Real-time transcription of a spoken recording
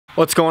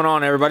What's going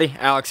on, everybody?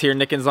 Alex here,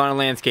 Nickens Lawn and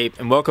Landscape,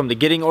 and welcome to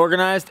Getting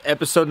Organized,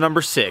 episode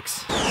number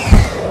 6.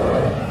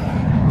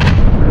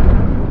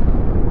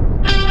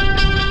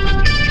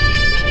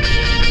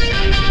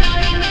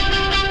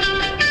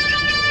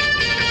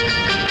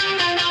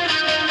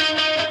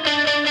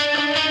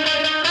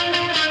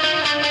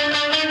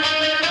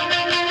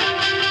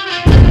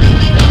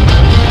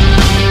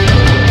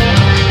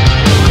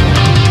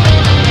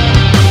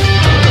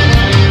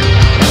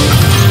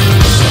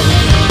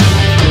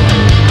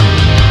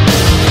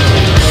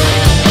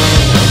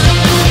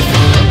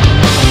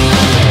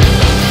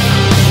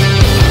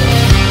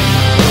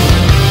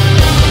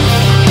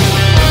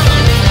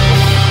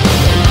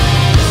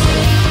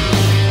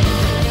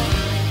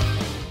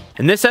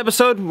 In this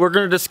episode, we're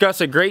going to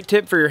discuss a great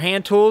tip for your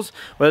hand tools,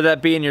 whether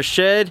that be in your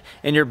shed,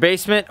 in your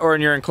basement, or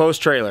in your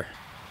enclosed trailer.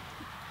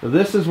 So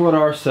this is what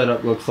our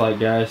setup looks like,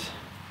 guys.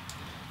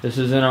 This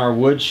is in our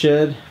wood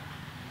shed.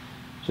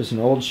 Just an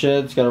old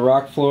shed. It's got a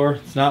rock floor.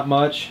 It's not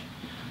much,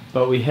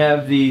 but we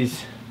have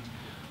these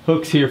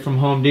hooks here from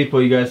Home Depot.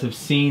 You guys have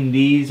seen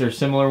these or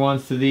similar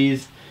ones to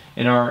these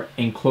in our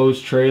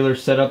enclosed trailer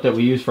setup that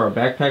we use for our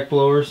backpack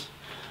blowers.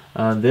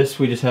 This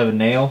we just have a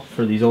nail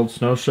for these old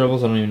snow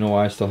shovels. I don't even know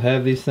why I still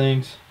have these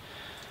things.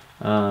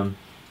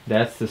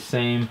 That's the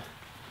same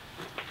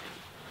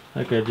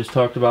like I just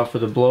talked about for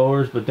the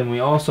blowers, but then we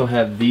also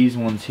have these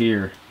ones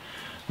here.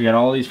 We got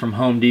all these from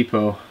Home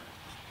Depot,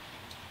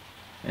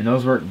 and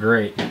those work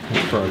great.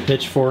 That's for our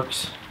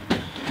pitchforks.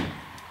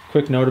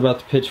 Quick note about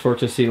the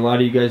pitchforks: I see a lot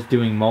of you guys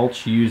doing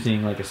mulch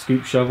using like a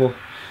scoop shovel.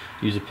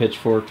 Use a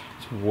pitchfork,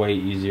 it's way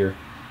easier.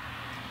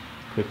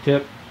 Quick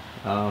tip.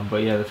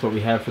 But yeah, that's what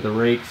we have for the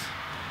rakes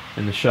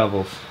and the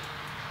shovels.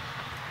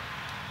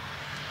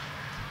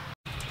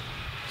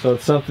 So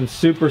it's something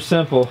super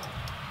simple,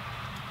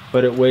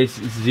 but it wastes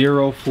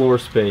zero floor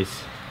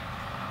space.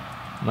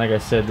 Like I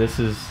said, this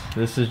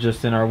is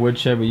just in our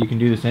woodshed, but you can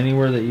do this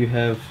anywhere that you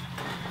have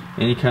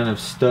any kind of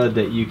stud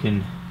that you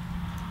can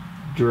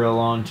drill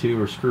onto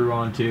or screw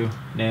onto,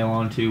 nail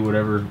onto,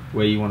 whatever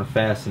way you want to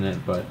fasten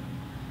it. But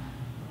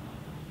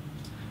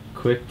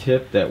quick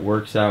tip that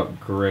works out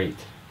great.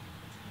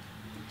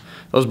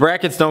 Those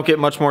brackets don't get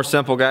much more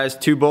simple, guys.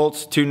 2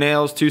 bolts, 2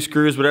 nails, 2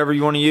 screws, whatever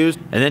you want to use.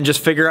 And then just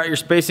figure out your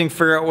spacing,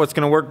 figure out what's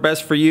going to work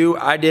best for you.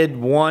 I did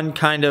one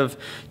kind of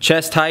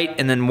chest height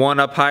and then one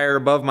up higher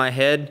above my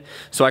head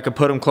so I could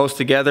put them close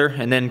together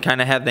and then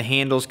kind of have the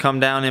handles come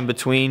down in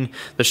between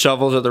the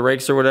shovels or the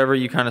rakes or whatever.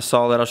 You kind of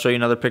saw that. I'll show you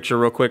another picture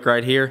real quick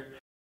right here.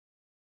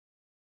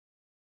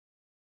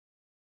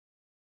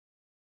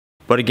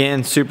 But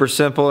again, super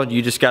simple.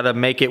 You just got to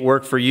make it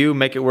work for you,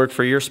 make it work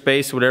for your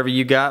space, whatever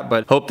you got.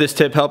 But hope this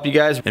tip helped you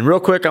guys. And real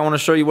quick, I want to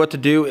show you what to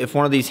do if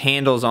one of these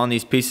handles on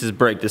these pieces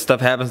break. This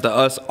stuff happens to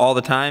us all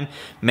the time.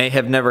 May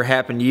have never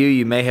happened to you.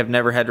 You may have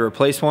never had to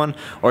replace one.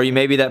 Or you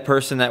may be that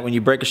person that when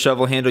you break a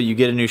shovel handle, you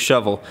get a new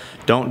shovel.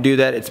 Don't do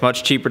that. It's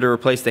much cheaper to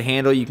replace the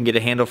handle. You can get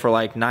a handle for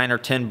like $9 or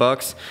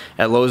 $10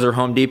 at Lowe's or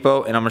Home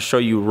Depot. And I'm going to show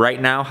you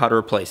right now how to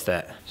replace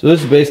that. So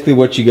this is basically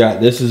what you got.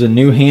 This is a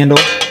new handle.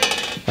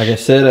 Like I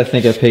said, I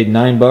think I paid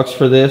 $9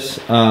 for this.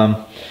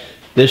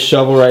 This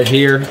shovel right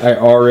here, I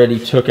already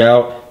took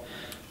out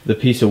the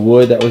piece of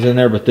wood that was in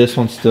there, but this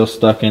one's still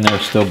stuck in there,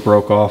 still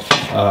broke off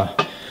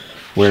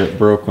where it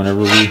broke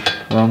whenever we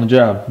were on the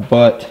job.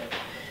 But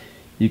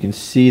you can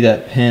see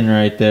that pin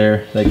right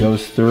there that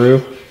goes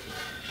through,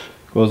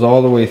 goes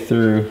all the way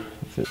through.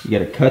 You got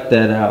to cut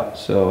that out.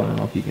 So I don't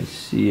know if you can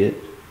see it.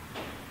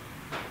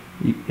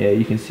 Yeah,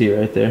 you can see it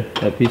right there,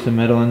 that piece of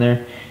metal in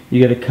there.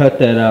 You got to cut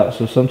that out.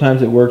 So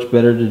sometimes it works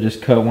better to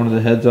just cut one of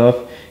the heads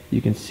off.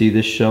 You can see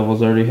this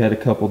shovel's already had a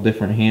couple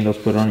different handles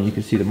put on it. You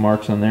can see the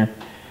marks on there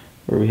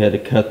where we had to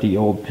cut the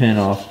old pin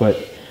off. But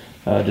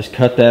just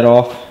cut that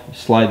off,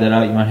 slide that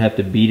out. You might have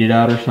to beat it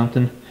out or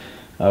something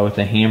with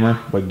a hammer,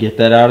 but get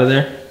that out of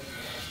there.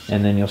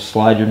 And then you'll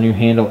slide your new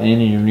handle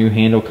in, and your new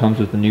handle comes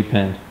with the new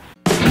pin.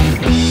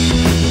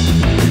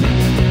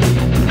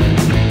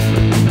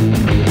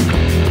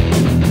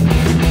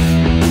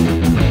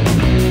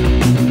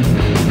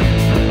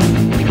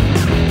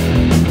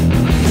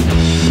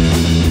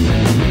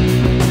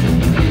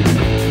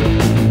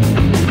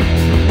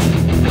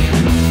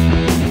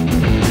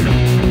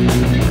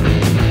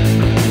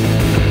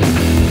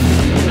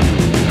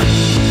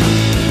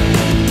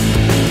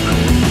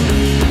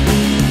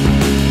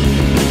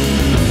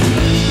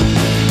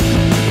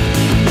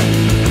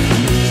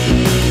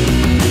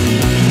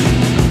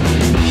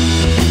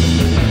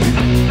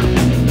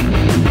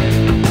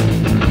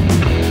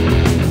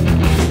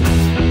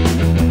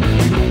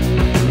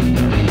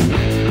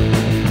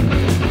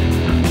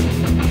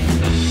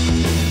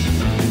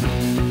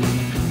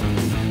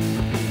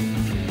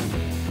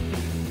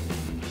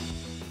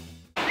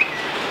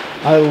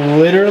 I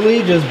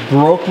literally just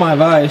broke my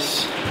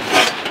vise.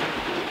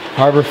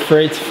 Harbor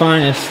Freight's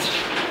finest.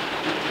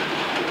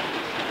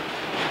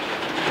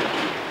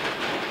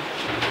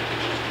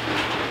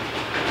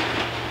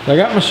 I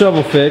got my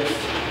shovel fixed.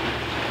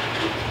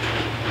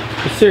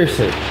 But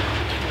seriously,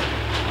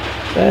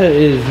 that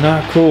is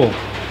not cool.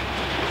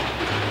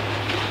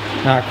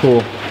 Not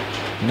cool.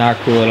 Not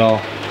cool at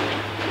all.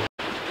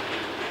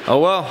 Oh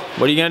well,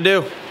 what are you gonna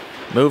do?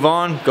 Move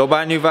on, go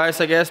buy a new vise,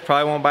 I guess.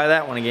 Probably won't buy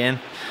that one again,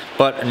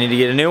 but I need to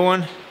get a new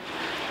one.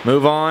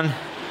 Move on,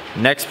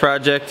 next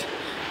project,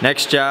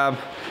 next job,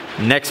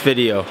 next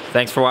video.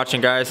 Thanks for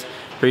watching, guys.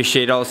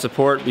 Appreciate all the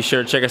support. Be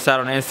sure to check us out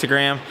on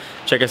Instagram,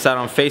 check us out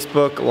on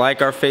Facebook,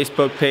 like our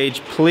Facebook page,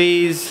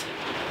 please,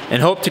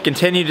 and hope to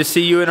continue to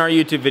see you in our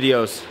YouTube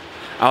videos.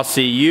 I'll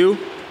see you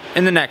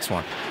in the next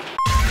one.